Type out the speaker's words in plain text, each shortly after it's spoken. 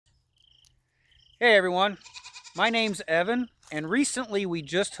Hey everyone, my name's Evan, and recently we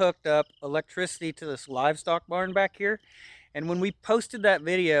just hooked up electricity to this livestock barn back here. And when we posted that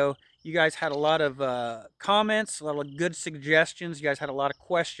video, you guys had a lot of comments, a lot of good suggestions. You guys had a lot of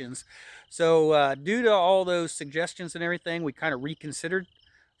questions. So due to all those suggestions and everything, we kind of reconsidered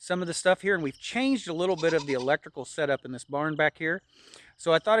some of the stuff here, and we've changed a little bit of the electrical setup in this barn back here.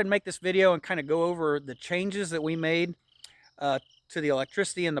 So I thought I'd make this video and kind of go over the changes that we made uh, to the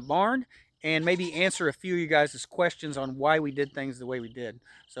electricity in the barn, and maybe answer a few of you guys' questions on why we did things the way we did.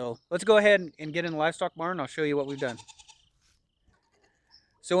 So let's go ahead and get in the livestock barn. I'll show you what we've done.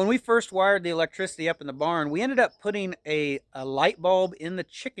 So when we first wired the electricity up in the barn, we ended up putting a light bulb in the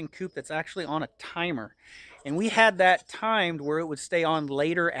chicken coop that's actually on a timer. And we had that timed where it would stay on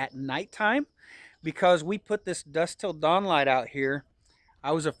later at nighttime, because we put this dusk till dawn light out here.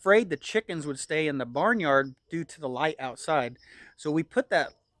 I was afraid the chickens would stay in the barnyard due to the light outside. So we put the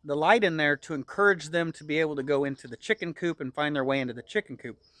light in there to encourage them to be able to go into the chicken coop and find their way into the chicken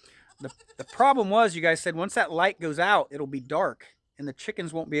coop. The problem was, you guys said once that light goes out, it'll be dark and the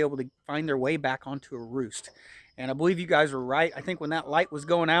chickens won't be able to find their way back onto a roost. And I believe you guys were right. I think when that light was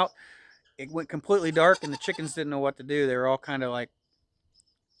going out, it went completely dark and the chickens didn't know what to do. They were all kind of like,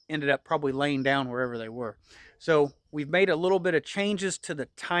 ended up probably laying down wherever they were. So we've made a little bit of changes to the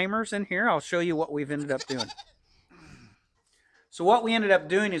timers in here. I'll show you what we've ended up doing. So what we ended up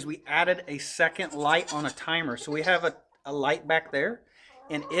doing is we added a second light on a timer. So we have a light back there,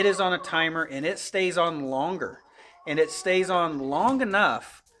 and it is on a timer, and it stays on longer. And it stays on long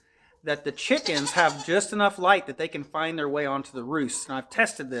enough that the chickens have just enough light that they can find their way onto the roost. And I've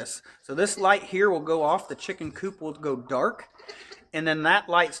tested this. So this light here will go off, the chicken coop will go dark, and then that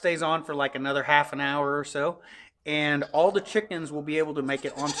light stays on for like another half an hour or so, and all the chickens will be able to make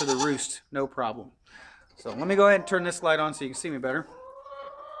it onto the roost, no problem. So let me go ahead and turn this light on so you can see me better.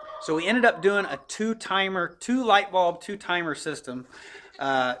 So we ended up doing a two light bulb, two timer system.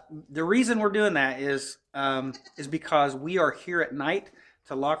 The reason we're doing that is because we are here at night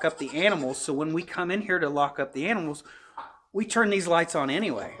to lock up the animals. So when we come in here to lock up the animals, we turn these lights on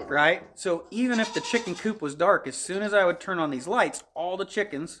anyway, right? So even if the chicken coop was dark, as soon as I would turn on these lights, all the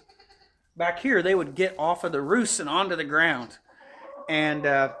chickens back here, they would get off of the roost and onto the ground. And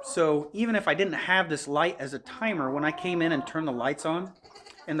so even if I didn't have this light as a timer, when I came in and turned the lights on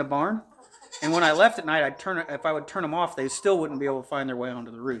in the barn, and when I left at night, if I would turn them off, they still wouldn't be able to find their way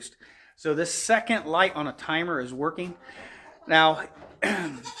onto the roost. So this second light on a timer is working. Now,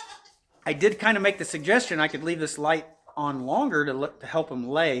 I did kind of make the suggestion I could leave this light on longer to help them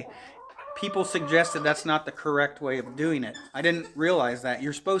lay. People suggested that's not the correct way of doing it. I didn't realize that.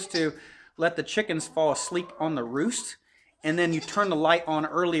 You're supposed to let the chickens fall asleep on the roost, and then you turn the light on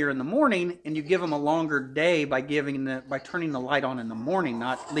earlier in the morning, and you give them a longer day by turning the light on in the morning,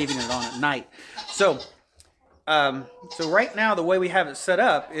 not leaving it on at night. So right now the way we have it set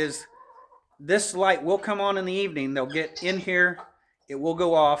up is this light will come on in the evening. They'll get in here, it will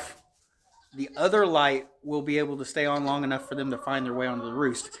go off. The other light will be able to stay on long enough for them to find their way onto the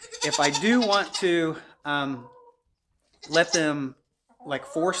roost. If I do want to let them, like,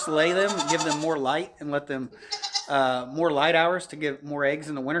 force lay them, give them more light and let them more light hours to get more eggs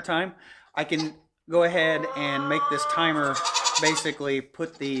in the wintertime, I can go ahead and make this timer basically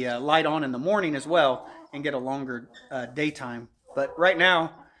put the light on in the morning as well and get a longer daytime. But right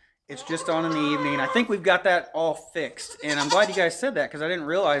now, it's just on in the evening. I think we've got that all fixed. And I'm glad you guys said that, because I didn't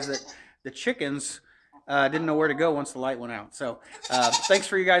realize that the chickens didn't know where to go once the light went out. So thanks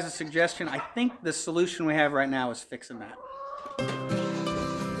for you guys' suggestion. I think the solution we have right now is fixing that.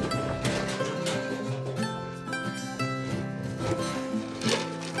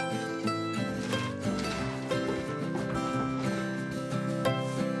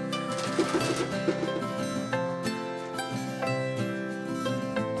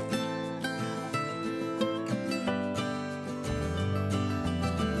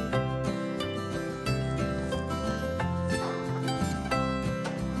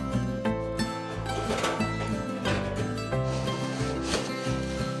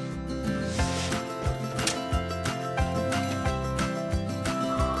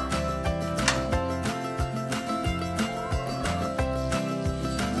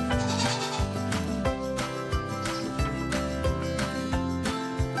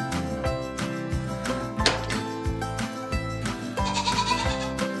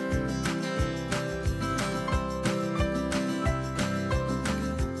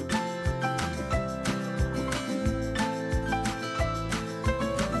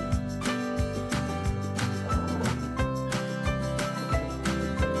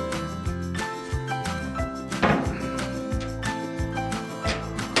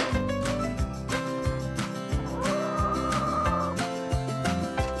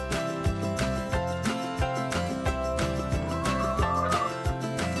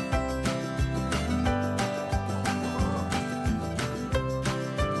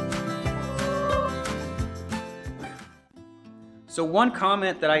 So one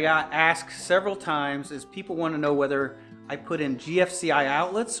comment that I got asked several times is people want to know whether I put in GFCI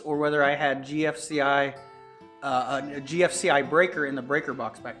outlets or whether I had GFCI, a GFCI breaker in the breaker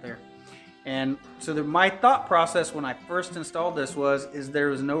box back there. And so my thought process when I first installed this is there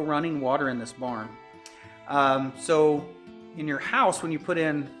was no running water in this barn. So in your house, when you put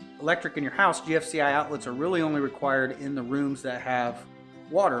in electric in your house, GFCI outlets are really only required in the rooms that have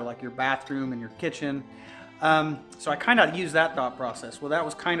water, like your bathroom and your kitchen. So I kind of used that thought process. Well, that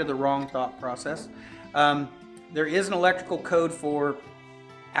was kind of the wrong thought process. There is an electrical code for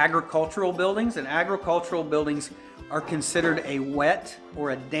agricultural buildings, and agricultural buildings are considered a wet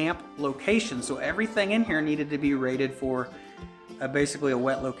or a damp location. So everything in here needed to be rated for basically a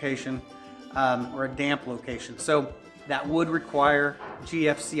wet location or a damp location. So that would require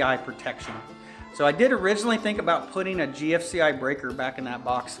GFCI protection. So I did originally think about putting a GFCI breaker back in that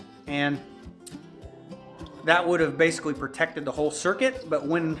box, and that would have basically protected the whole circuit, but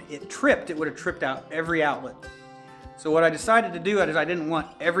when it tripped, it would have tripped out every outlet. So what I decided to do is I didn't want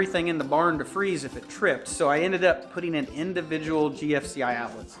everything in the barn to freeze if it tripped, so I ended up putting in individual GFCI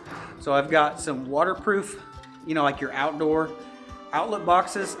outlets. So I've got some waterproof, you know, like your outdoor outlet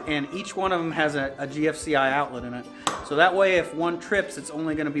boxes, and each one of them has a GFCI outlet in it. So that way if one trips, it's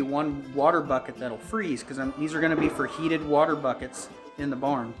only going to be one water bucket that'll freeze, because these are going to be for heated water buckets in the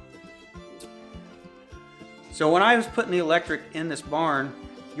barn. So when I was putting the electric in this barn,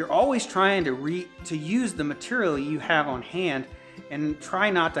 you're always trying to use the material you have on hand and try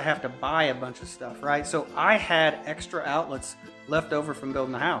not to have to buy a bunch of stuff, right? So I had extra outlets left over from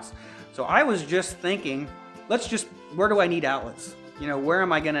building the house. So I was just thinking, where do I need outlets? You know, where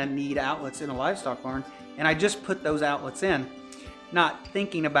am I gonna need outlets in a livestock barn? And I just put those outlets in, not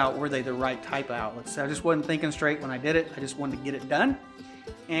thinking about were they the right type of outlets. I just wasn't thinking straight when I did it. I just wanted to get it done.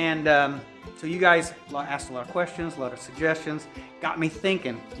 And so you guys asked a lot of questions, a lot of suggestions, got me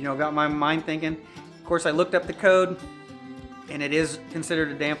thinking, you know, got my mind thinking. Of course, I looked up the code, and it is considered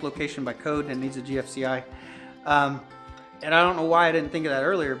a damp location by code and needs a GFCI. And I don't know why I didn't think of that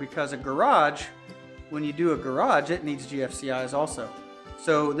earlier, because a garage, when you do a garage, it needs GFCIs also.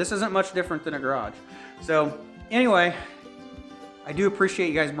 So this isn't much different than a garage. So anyway, I do appreciate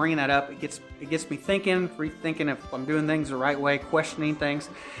you guys bringing that up. It gets me thinking, rethinking if I'm doing things the right way, questioning things.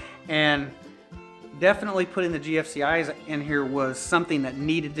 And definitely putting the GFCIs in here was something that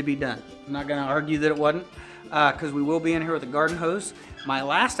needed to be done. I'm not going to argue that it wasn't, because we will be in here with a garden hose. My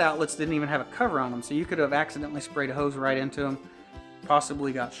last outlets didn't even have a cover on them, so you could have accidentally sprayed a hose right into them,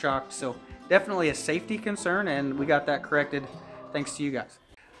 possibly got shocked. So definitely a safety concern, and we got that corrected thanks to you guys.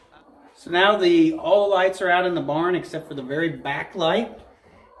 So now all the lights are out in the barn except for the very back light.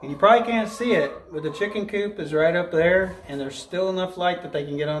 And you probably can't see it, but the chicken coop is right up there, and there's still enough light that they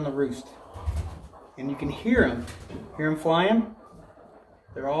can get on the roost. And you can hear them flying.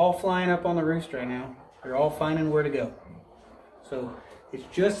 They're all flying up on the roost right now. They're all finding where to go. So it's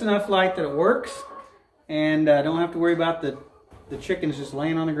just enough light that it works, and I don't have to worry about the chickens just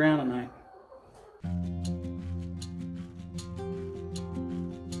laying on the ground at night.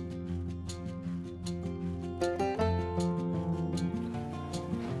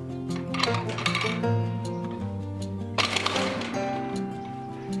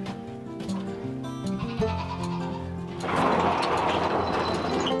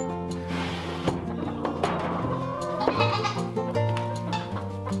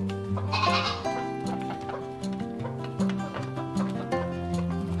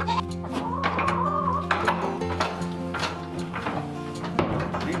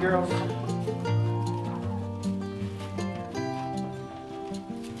 Girls.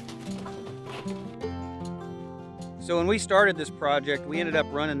 So when we started this project, we ended up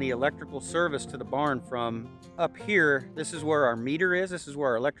running the electrical service to the barn from up here. This is where our meter is. This is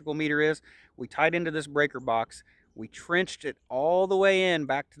where our electrical meter is. We tied into this breaker box. We trenched it all the way in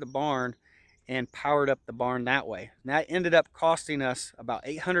back to the barn and powered up the barn that way. And that ended up costing us about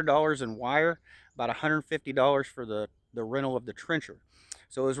 $800 in wire, about $150 for the rental of the trencher.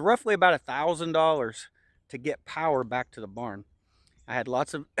 So it was roughly about $1,000 to get power back to the barn. I had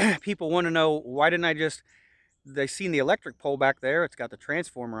lots of people want to know, why didn't I just, they seen the electric pole back there, it's got the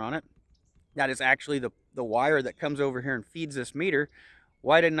transformer on it. That is actually the wire that comes over here and feeds this meter.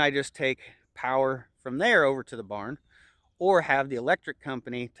 Why didn't I just take power from there over to the barn, or have the electric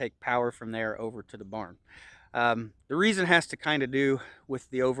company take power from there over to the barn? The reason has to kind of do with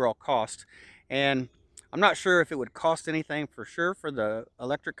the overall cost. And I'm not sure if it would cost anything for sure for the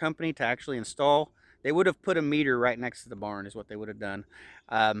electric company to actually install. They would have put a meter right next to the barn is what they would have done.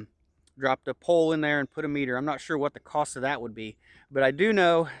 Dropped a pole in there and put a meter. I'm not sure what the cost of that would be, but I do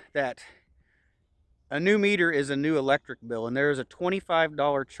know that A new meter is a new electric bill, and there is a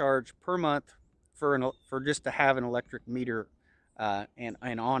 $25 charge per month for just to have an electric meter and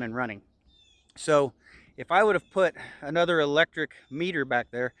on and running. So if I would have put another electric meter back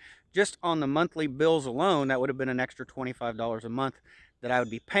there, just on the monthly bills alone, that would have been an extra $25 a month that I would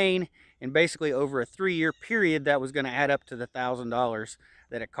be paying. And basically over a 3-year period, that was going to add up to the $1,000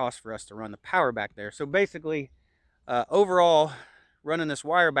 that it cost for us to run the power back there. So basically, overall, running this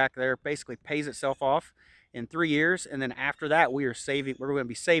wire back there basically pays itself off in 3 years. And then after that, we're going to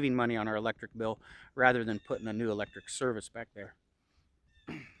be saving money on our electric bill rather than putting a new electric service back there.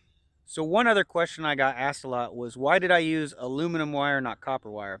 So one other question I got asked a lot was, why did I use aluminum wire, not copper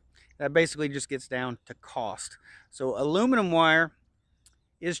wire? That basically just gets down to cost. So aluminum wire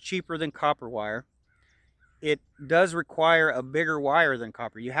is cheaper than copper wire. It does require a bigger wire than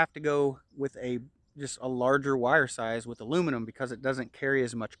copper. You have to go with just a larger wire size with aluminum because it doesn't carry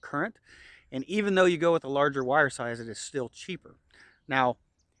as much current. And even though you go with a larger wire size, it is still cheaper. Now,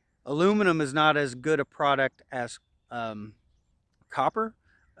 aluminum is not as good a product as copper.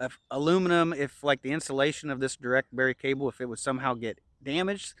 Aluminum, if like the insulation of this direct bury cable, if it would somehow get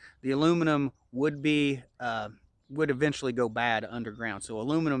damaged, the aluminum would eventually go bad underground. So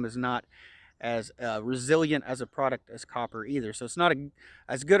aluminum is not as resilient as a product as copper either. So it's not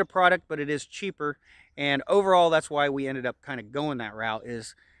as good a product, but it is cheaper. And overall, that's why we ended up kind of going that route.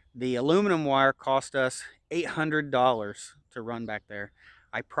 Is the aluminum wire cost us $800 to run back there.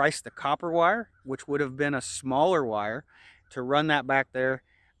 I priced the copper wire, which would have been a smaller wire, to run that back there,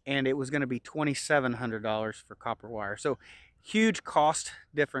 and it was going to be $2,700 for copper wire. So huge cost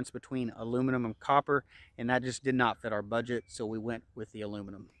difference between aluminum and copper, and that just did not fit our budget, so we went with the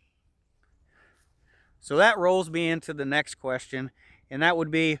aluminum. So that rolls me into the next question, and that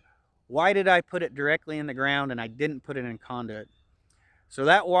would be, why did I put it directly in the ground and I didn't put it in conduit? So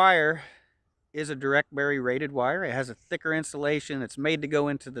that wire is a direct bury rated wire. It has a thicker insulation. It's made to go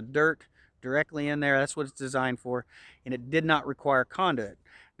into the dirt directly in there. That's what it's designed for, and it did not require conduit.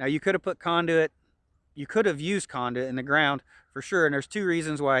 Now, you could have put conduit, you could have used conduit in the ground for sure, and there's 2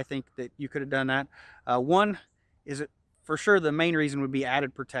 reasons why I think that you could have done that. One is, for sure, the main reason would be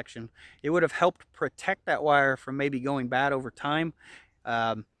added protection. It would have helped protect that wire from maybe going bad over time,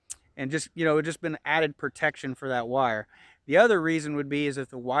 and just, it would just been added protection for that wire. The other reason would be is if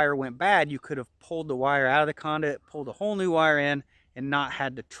the wire went bad, you could have pulled the wire out of the conduit, pulled a whole new wire in, and not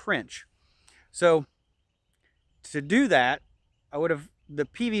had to trench. So to do that, the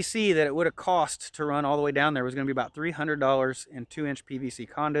PVC that it would have cost to run all the way down there was going to be about $300 in 2-inch PVC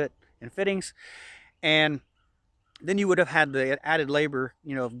conduit and fittings. And then you would have had the added labor,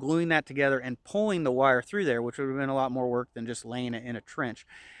 of gluing that together and pulling the wire through there, which would have been a lot more work than just laying it in a trench.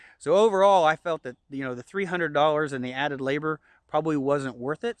 So overall, I felt that, the $300 and the added labor probably wasn't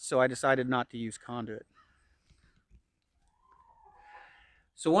worth it. So I decided not to use conduit.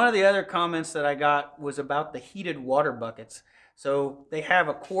 So one of the other comments that I got was about the heated water buckets. So they have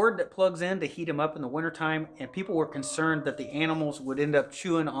a cord that plugs in to heat them up in the wintertime, and people were concerned that the animals would end up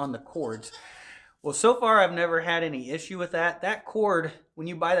chewing on the cords. Well, so far I've never had any issue with that. That cord, when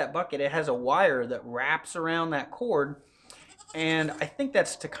you buy that bucket, it has a wire that wraps around that cord, and I think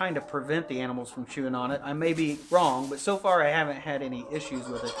that's to kind of prevent the animals from chewing on it. I may be wrong, but so far I haven't had any issues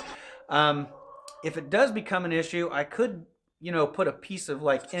with it. If it does become an issue, I could put a piece of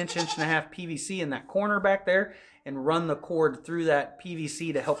like inch and a half PVC in that corner back there and run the cord through that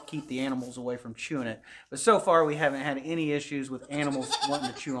PVC to help keep the animals away from chewing it. But so far, we haven't had any issues with animals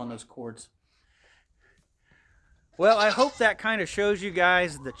wanting to chew on those cords. Well, I hope that kind of shows you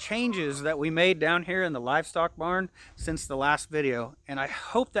guys the changes that we made down here in the livestock barn since the last video. And I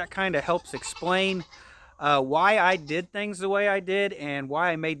hope that kind of helps explain why I did things the way I did and why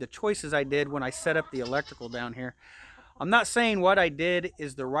I made the choices I did when I set up the electrical down here. I'm not saying what I did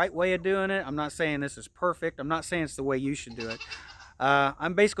is the right way of doing it. I'm not saying this is perfect. I'm not saying it's the way you should do it.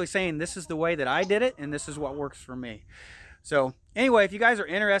 I'm basically saying this is the way that I did it, and this is what works for me. So anyway, if you guys are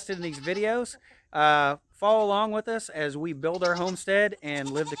interested in these videos, follow along with us as we build our homestead and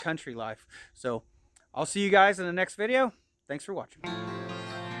live the country life. So I'll see you guys in the next video. Thanks for watching.